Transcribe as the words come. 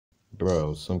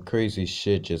Bro, some crazy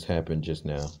shit just happened just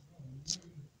now.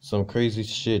 Some crazy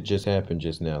shit just happened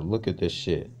just now. Look at this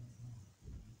shit.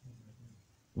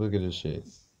 Look at this shit.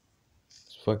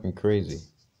 It's fucking crazy.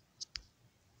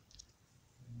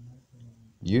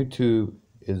 YouTube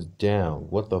is down.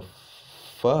 What the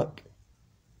fuck?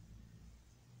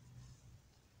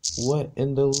 What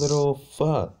in the little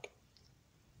fuck?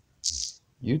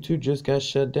 YouTube just got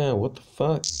shut down. What the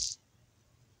fuck?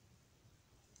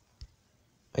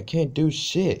 I can't do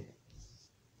shit.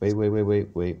 Wait. Wait,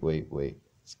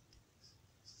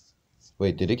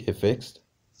 did it get fixed?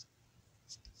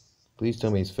 Please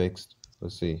tell me it's fixed.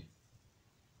 Let's see.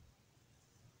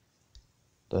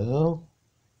 The hell?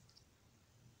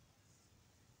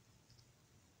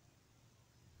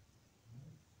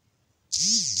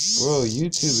 Bro,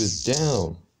 YouTube is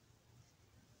down.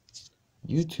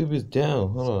 YouTube is down.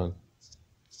 Hold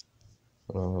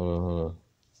on.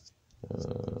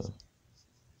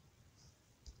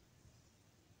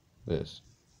 This.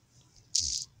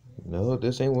 No,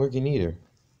 this ain't working either.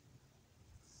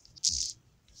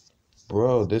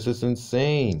 Bro, this is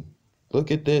insane.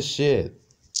 Look at this shit.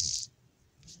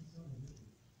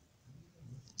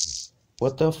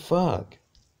 What the fuck?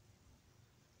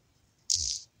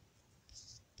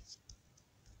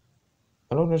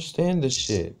 I don't understand this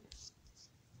shit.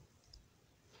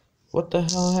 What the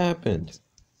hell happened?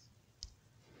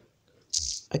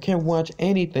 I can't watch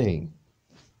anything.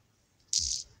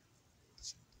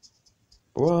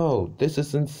 Bro, this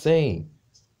is insane.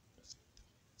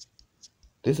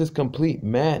 This is complete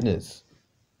madness.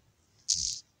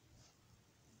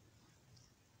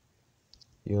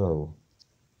 Yo.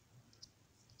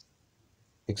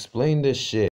 Explain this shit.